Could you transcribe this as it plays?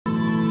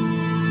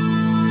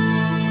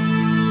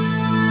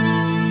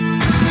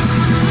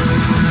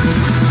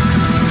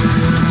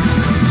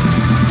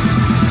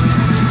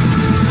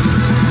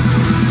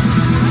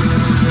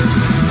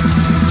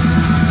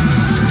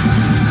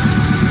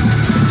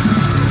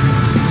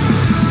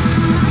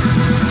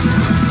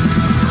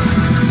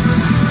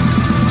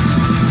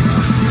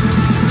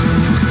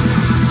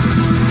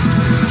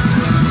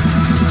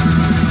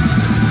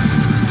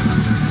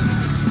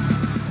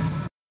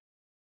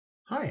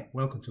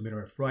welcome to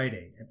Middleware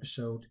Friday,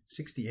 episode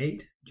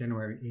 68,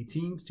 January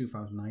 18th,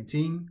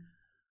 2019,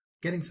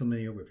 getting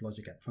familiar with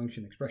logic app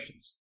function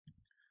expressions.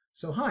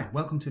 So hi,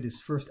 welcome to this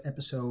first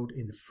episode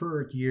in the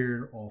third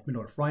year of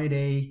Middleware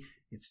Friday.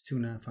 It's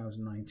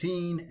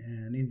 2019,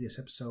 and in this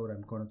episode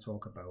I'm going to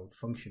talk about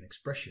function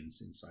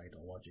expressions inside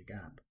a logic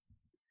app.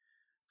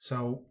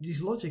 So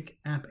these logic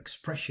app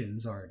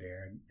expressions are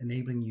there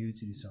enabling you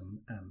to do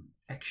some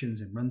actions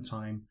in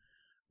runtime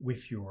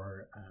with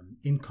your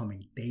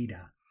incoming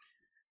data.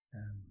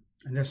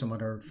 And there's some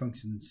other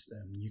functions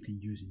you can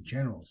use in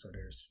general. So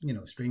there's,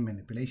 string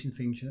manipulation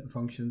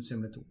functions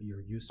similar to what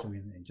you're used to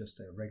in just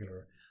a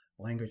regular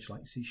language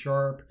like C#.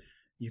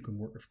 You can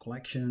work with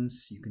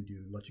collections, you can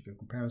do logical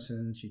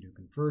comparisons, you do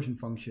conversion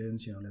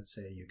functions. Let's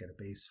say you get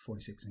a base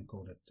 46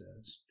 encoded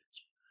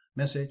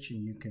message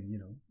and you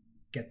can,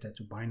 get that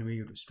to binary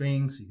or to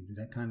strings. So you can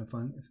do that kind of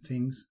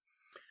things.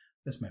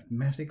 There's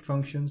mathematic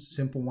functions,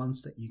 simple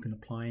ones that you can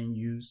apply and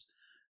use.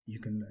 You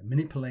can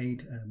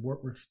manipulate,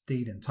 work with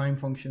date and time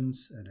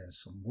functions.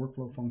 There's some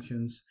workflow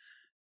functions.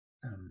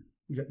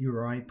 You got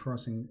URI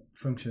processing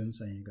functions,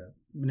 and you got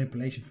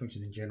manipulation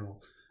functions in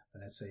general.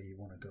 Let's say you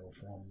want to go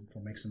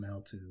from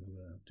XML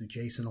to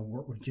JSON, or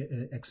work with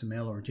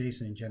XML or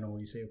JSON in general.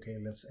 You say, okay,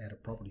 let's add a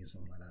property or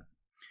something like that.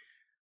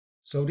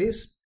 So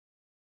this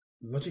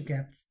logic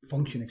app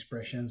function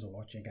expressions or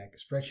logic app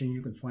expression,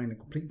 you can find a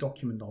complete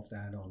document of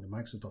that on the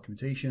Microsoft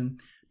documentation.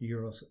 The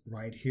URL's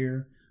right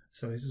here.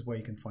 So this is where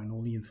you can find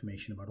all the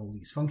information about all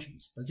these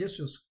functions. But just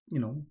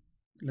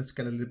let's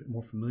get a little bit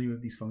more familiar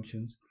with these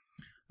functions.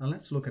 And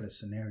let's look at a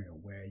scenario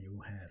where you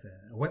have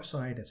a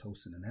website that's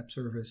hosting an app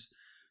service,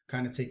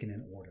 kind of taking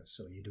an order.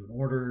 So you do an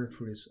order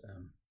through this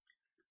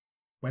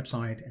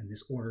website, and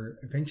this order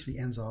eventually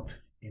ends up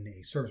in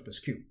a service bus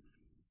queue.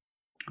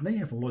 And then you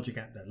have a logic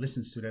app that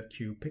listens to that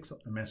queue, picks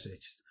up the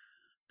message,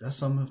 does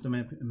some of the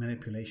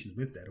manipulations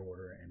with that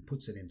order, and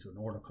puts it into an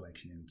order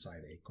collection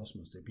inside a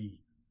Cosmos DB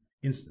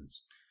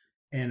instance.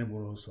 And it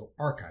will also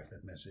archive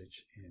that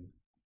message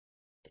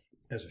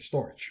as a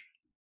storage.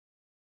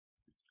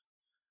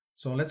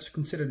 So let's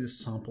consider this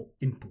sample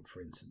input,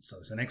 for instance. So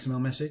it's an XML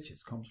message.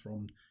 It comes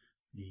from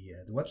the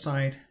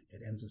website.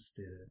 It enters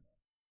the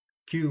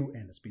queue,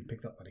 and it's been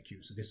picked up by the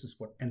queue. So this is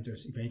what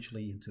enters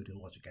eventually into the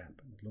logic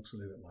app. And it looks a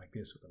little bit like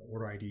this. We've got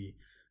order ID,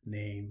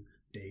 name,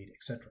 date,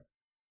 etc.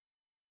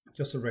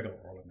 Just a regular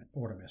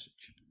order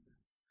message.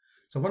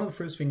 So one of the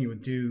first things you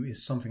would do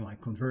is something like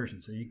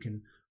conversion. So you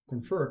can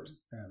convert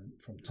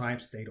from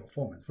types, data, or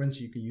format. For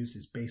instance, you can use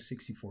this base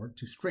 64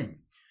 to string.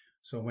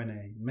 So when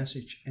a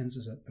message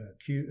enters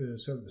a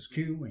service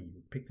queue and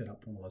you picked it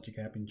up from a logic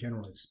app, in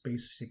general it's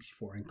base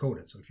 64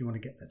 encoded. So if you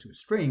want to get that to a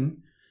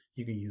string,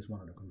 you can use one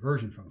of the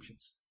conversion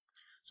functions.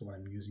 So what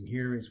I'm using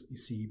here is, you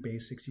see,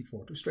 base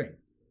 64 to string.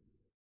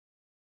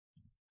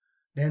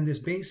 Then this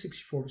base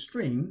 64 to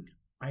string,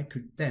 I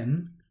could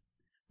then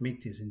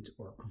make this into,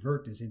 or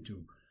convert this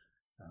into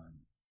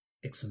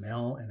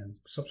XML, and then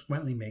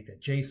subsequently make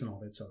that JSON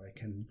of it, so I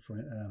can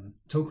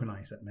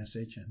tokenize that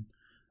message and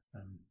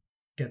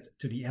get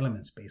to the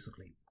elements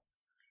basically.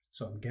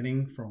 So I'm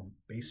getting from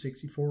base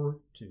 64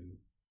 to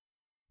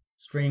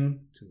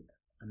string to,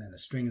 and then a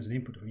string is an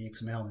input for the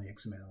XML, and the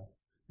XML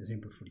is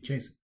input for the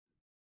JSON.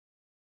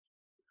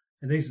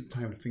 And these are the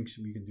type of things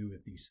we can do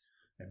with these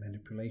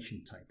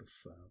manipulation type of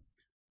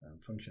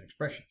function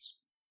expressions.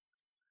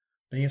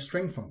 Then you have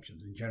string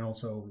functions in general.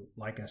 So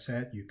like I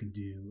said, you can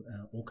do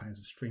all kinds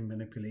of string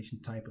manipulation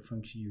type of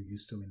function you're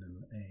used to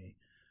in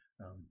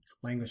a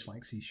language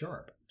like C#.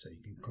 So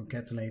you can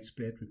concatenate,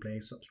 split,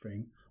 replace,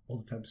 substring, all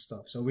the type of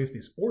stuff. So with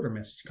this order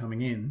message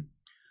coming in,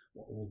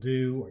 what we'll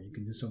do, or you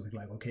can do something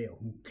like, okay, I'll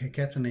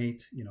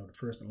concatenate, the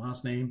first and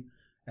last name,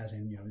 as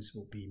in, this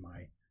will be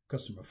my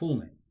customer full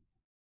name.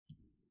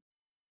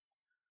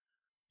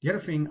 The other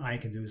thing I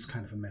can do is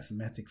kind of a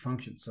mathematic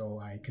function. So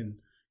I can,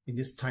 in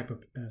this type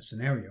of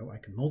scenario, I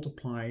can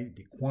multiply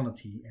the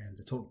quantity and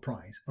the total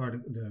price, or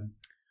the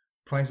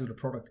price of the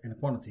product and the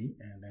quantity,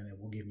 and then it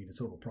will give me the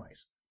total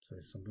price. So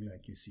it's something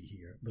like you see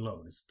here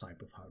below, this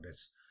type of how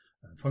this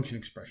function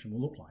expression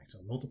will look like. So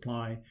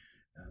multiply,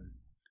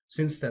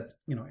 since that,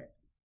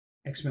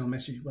 XML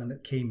message, when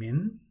it came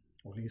in,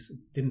 or at least it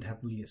didn't have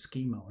really a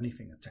schema or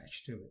anything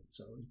attached to it.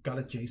 So it got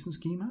a JSON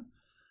schema,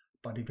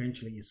 but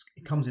eventually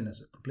it comes in as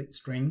a complete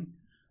string.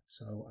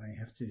 So I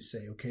have to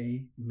say,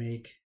 okay,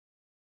 make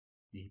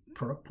the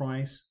product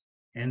price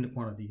and the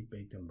quantity,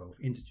 make them both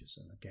integers.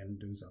 And again,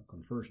 those are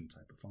conversion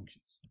type of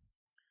functions.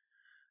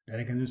 Then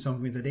I can do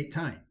something with the date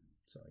time.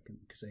 So I can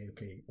say,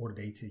 okay, order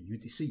date to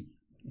UTC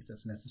if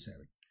that's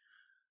necessary.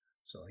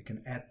 So I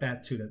can add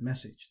that to that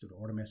message, to the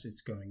order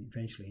message going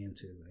eventually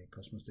into a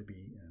Cosmos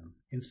DB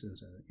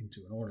instance, into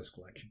an orders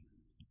collection.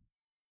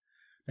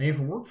 Then you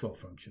have a workflow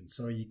function.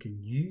 So you can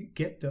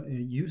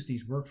use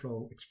these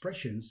workflow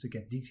expressions to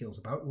get details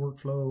about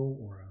workflow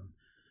or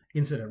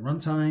insert at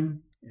runtime.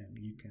 And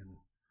you can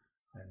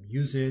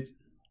use it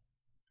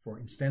for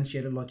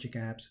instantiated logic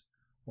apps,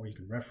 or you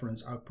can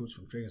reference outputs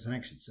from triggers and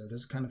actions. So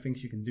those kind of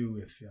things you can do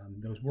with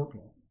those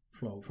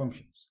workflow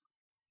functions.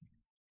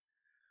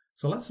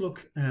 So let's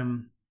look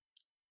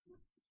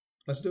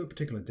let's do a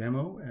particular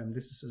demo. And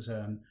this is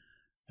a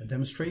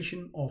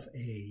demonstration of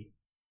a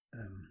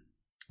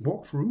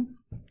walkthrough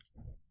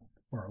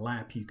or a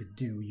lab you could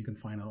do. You can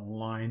find it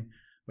online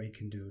where you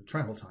can do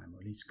travel time, or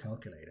at least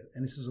calculate it.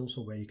 And this is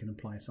also where you can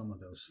apply some of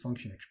those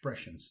function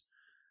expressions.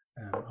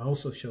 I'll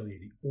also show you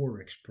the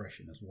order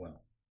expression as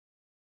well.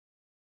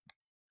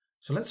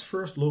 So let's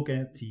first look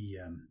at the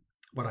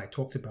what I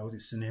talked about,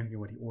 this scenario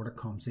where the order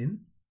comes in.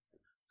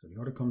 So the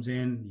order comes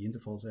in, the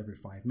interval is every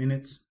 5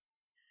 minutes.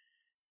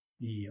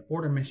 The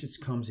order message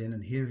comes in,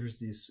 and here's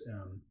this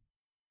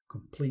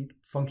complete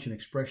function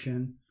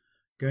expression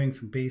going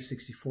from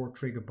base64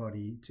 trigger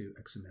body to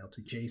XML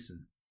to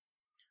JSON.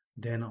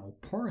 Then I'll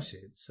parse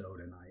it so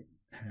that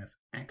I have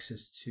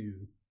access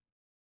to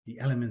the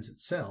elements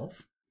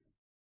itself.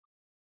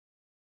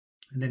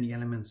 And then the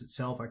elements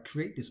itself, I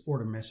create this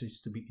order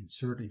message to be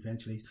inserted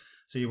eventually,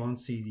 so you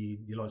won't see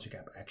the logic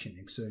app action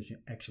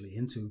insertion actually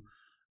into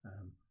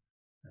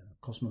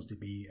Cosmos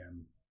DB.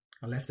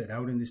 I left that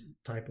out in this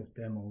type of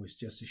demo, is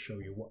just to show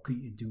you what could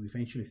you do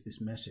eventually with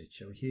this message.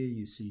 So here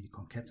you see the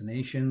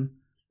concatenation,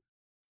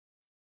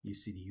 you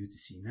see the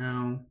UTC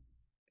now,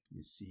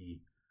 you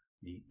see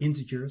the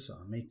integer, so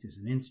I'll make this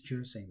an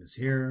integer, same as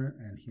here,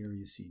 and here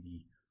you see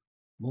the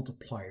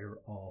multiplier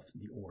of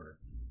the order.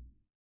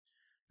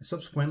 And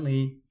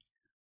subsequently,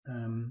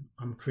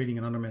 I'm creating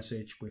another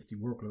message with the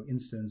workload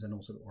instance and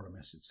also the order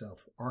message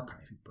itself for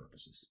archiving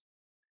purposes.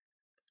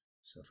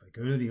 So if I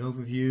go to the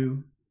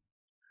overview,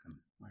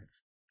 I've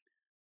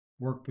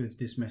worked with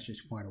this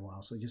message quite a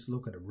while, so just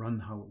look at a run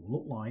how it will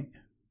look like.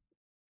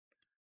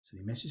 So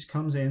the message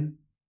comes in.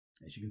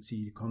 As you can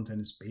see, the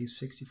content is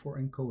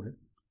base64 encoded.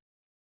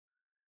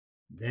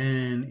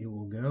 Then it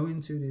will go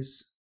into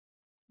this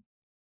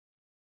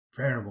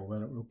variable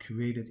where it will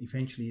create it.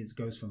 Eventually it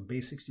goes from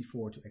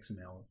base64 to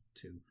XML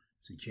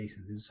to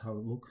JSON. This is how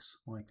it looks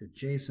like, the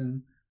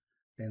JSON.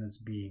 Then it's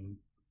being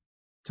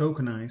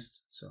tokenized,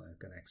 so I've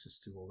got access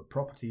to all the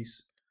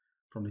properties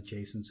from the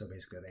JSON, so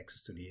basically I have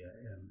access to the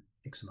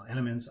XML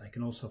elements. I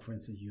can also, for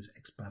instance, use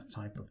XPath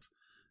type of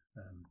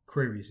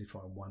queries if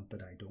I want,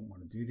 but I don't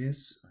want to do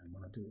this. I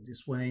want to do it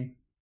this way.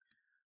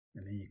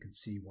 And then you can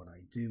see what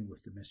I do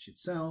with the message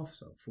itself.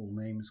 So full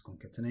name is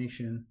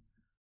concatenation.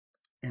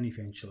 And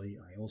eventually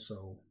I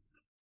also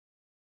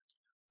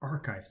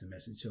archive the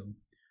message. So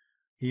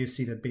here you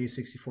see that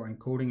base64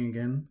 encoding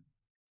again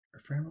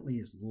apparently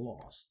is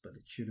lost, but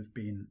it should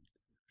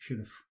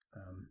have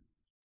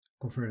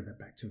converted that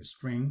back to a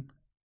string.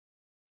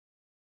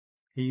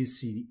 Here you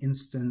see the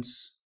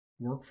instance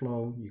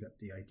workflow. You got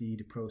the ID,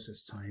 the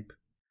process type.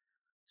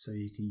 So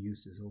you can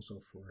use this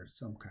also for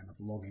some kind of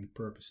logging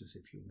purposes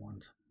if you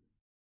want.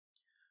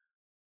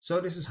 So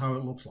this is how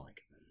it looks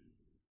like,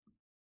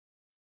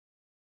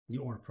 the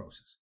order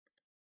process.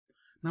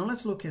 Now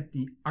let's look at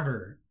the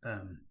other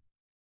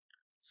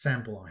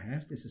sample I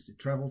have. This is the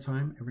travel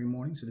time every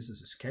morning. So this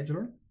is a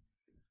scheduler.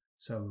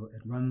 So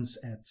it runs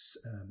at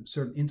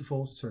certain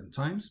intervals, certain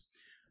times.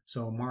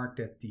 So mark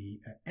that the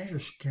Azure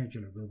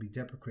scheduler will be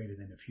deprecated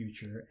in the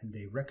future, and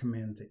they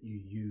recommend that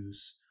you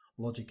use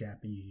Logic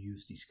App and you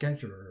use the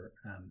scheduler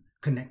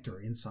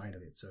connector inside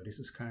of it. So this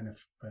is kind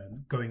of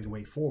going the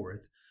way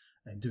forward,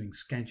 doing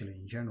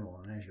scheduling in general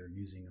on Azure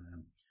using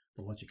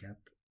the Logic App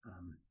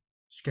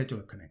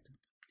scheduler connector.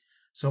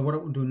 So what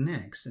it will do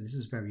next, and this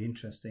is very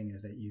interesting,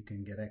 is that you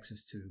can get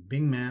access to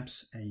Bing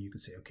Maps, and you can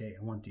say, okay,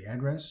 I want the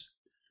address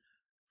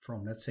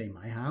from, let's say,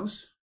 my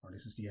house, or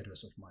this is the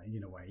address of my,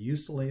 where I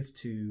used to live,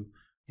 to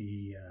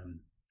the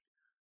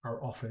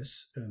our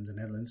office in the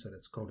Netherlands. So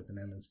that's coded the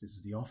Netherlands. This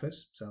is the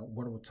office. So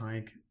what it would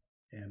take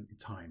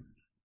time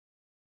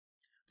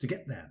to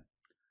get that.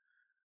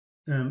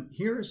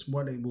 Here's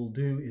what it will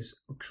do, is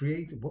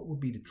create what would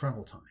be the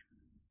travel time.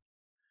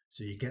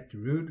 So you get the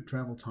route, the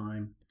travel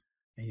time,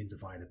 and you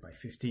divide it by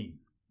 15.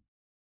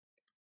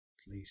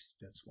 At least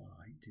that's what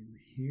I do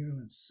here.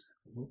 Let's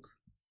have a look.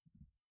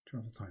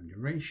 Travel time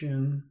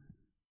duration.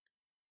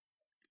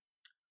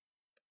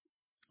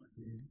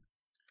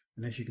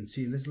 And as you can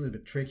see, this is a little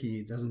bit tricky.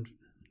 It doesn't,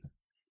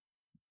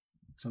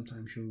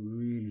 sometimes you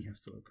really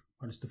have to look.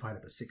 Oh, it's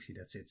divided by 60,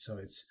 that's it. So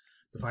it's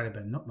divided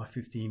by, not by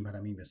 15, but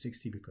I mean by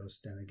 60, because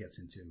then it gets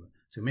into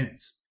 2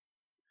 minutes.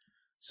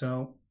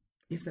 So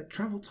if that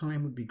travel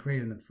time would be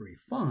greater than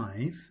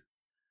 35,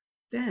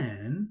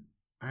 then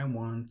I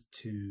want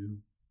to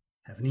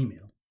have an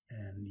email.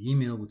 And the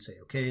email would say,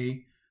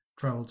 okay,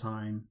 travel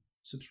time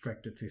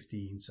subtracted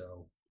 15.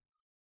 So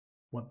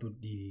what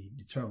would be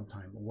the travel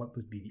time, or what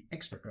would be the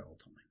extra travel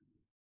time?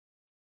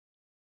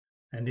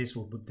 And this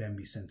would then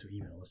be sent to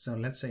email. So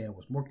let's say I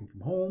was working from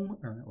home,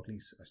 or at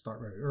least I start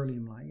very early.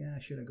 I'm like, yeah,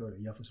 should I go to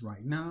the office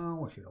right now,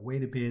 or should I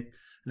wait a bit?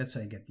 Let's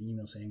say I get the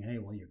email saying, hey,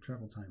 well, your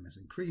travel time has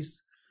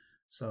increased.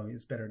 So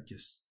it's better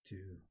just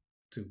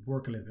to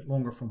work a little bit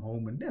longer from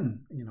home. And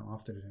then,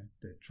 after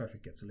the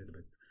traffic gets a little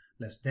bit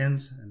less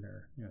dense and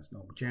there's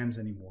no jams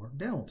anymore,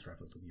 then I'll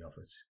travel to the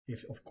office,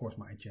 if of course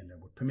my agenda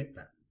would permit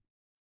that.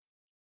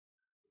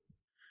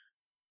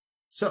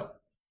 So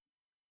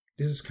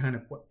this is kind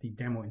of what the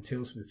demo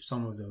entails with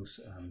some of those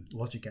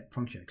Logic App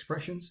function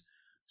expressions.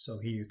 So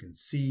here you can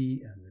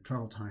see the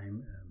travel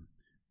time.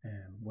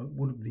 What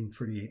would have been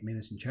 38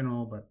 minutes in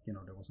general, but you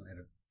know there was an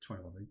added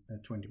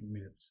 20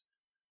 minutes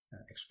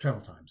extra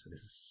travel time. So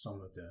this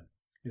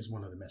is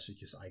one of the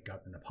messages I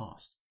got in the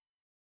past.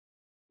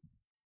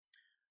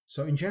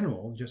 So in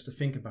general, just to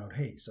think about,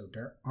 hey, so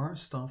there are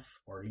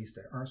stuff, or at least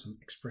there are some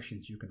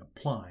expressions you can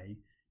apply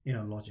in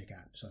a logic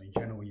app. So in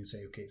general, you say,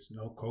 okay, it's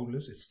no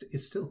codeless.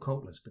 It's still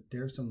codeless, but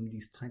there's some of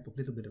these type of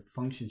little bit of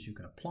functions you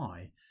can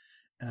apply,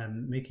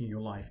 making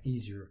your life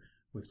easier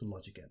with the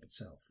logic app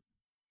itself.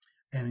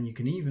 And you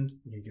can even,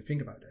 you can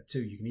think about that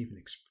too, you can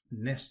even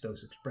nest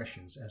those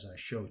expressions as I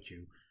showed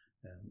you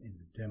in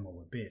the demo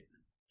a bit.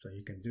 So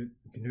you can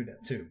do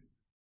that too.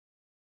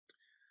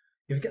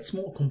 If it gets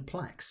more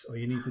complex or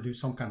you need to do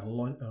some kind of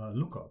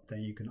lookup,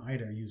 then you can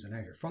either use an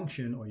either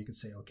function, or you can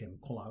say, okay,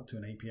 call out to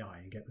an API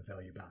and get the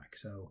value back.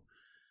 So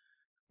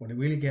when it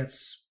really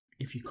gets,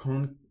 if you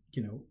can't,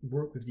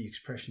 work with the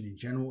expression in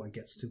general, it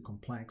gets too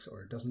complex,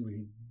 or it doesn't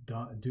really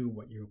do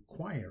what you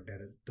require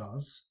that it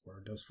does,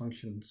 or those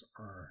functions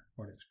or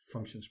the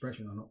function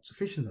expression are not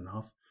sufficient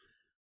enough,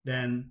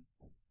 then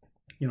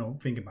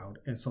think about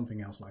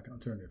something else like an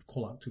alternative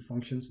call out to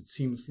functions. It's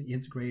seamlessly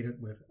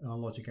integrated with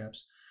logic apps,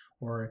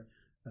 or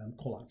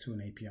call out to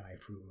an API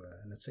through,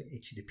 let's say,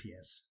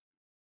 HTTPS.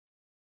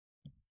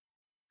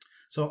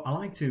 So I'd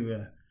like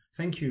to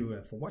thank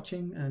you for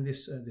watching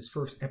this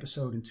first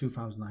episode in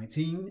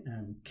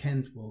 2019.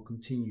 Kent will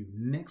continue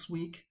next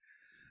week.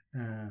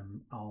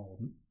 I'll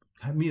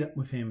meet up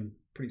with him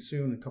pretty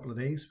soon, in a couple of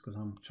days, because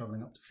I'm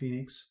traveling up to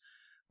Phoenix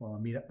while I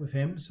meet up with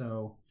him.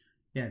 So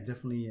yeah,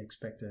 definitely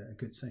expect a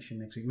good session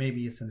next week.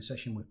 Maybe it's in a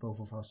session with both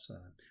of us.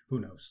 Who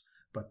knows?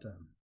 But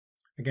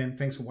again,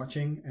 thanks for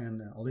watching,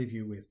 and I'll leave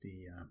you with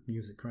the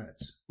music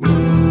credits.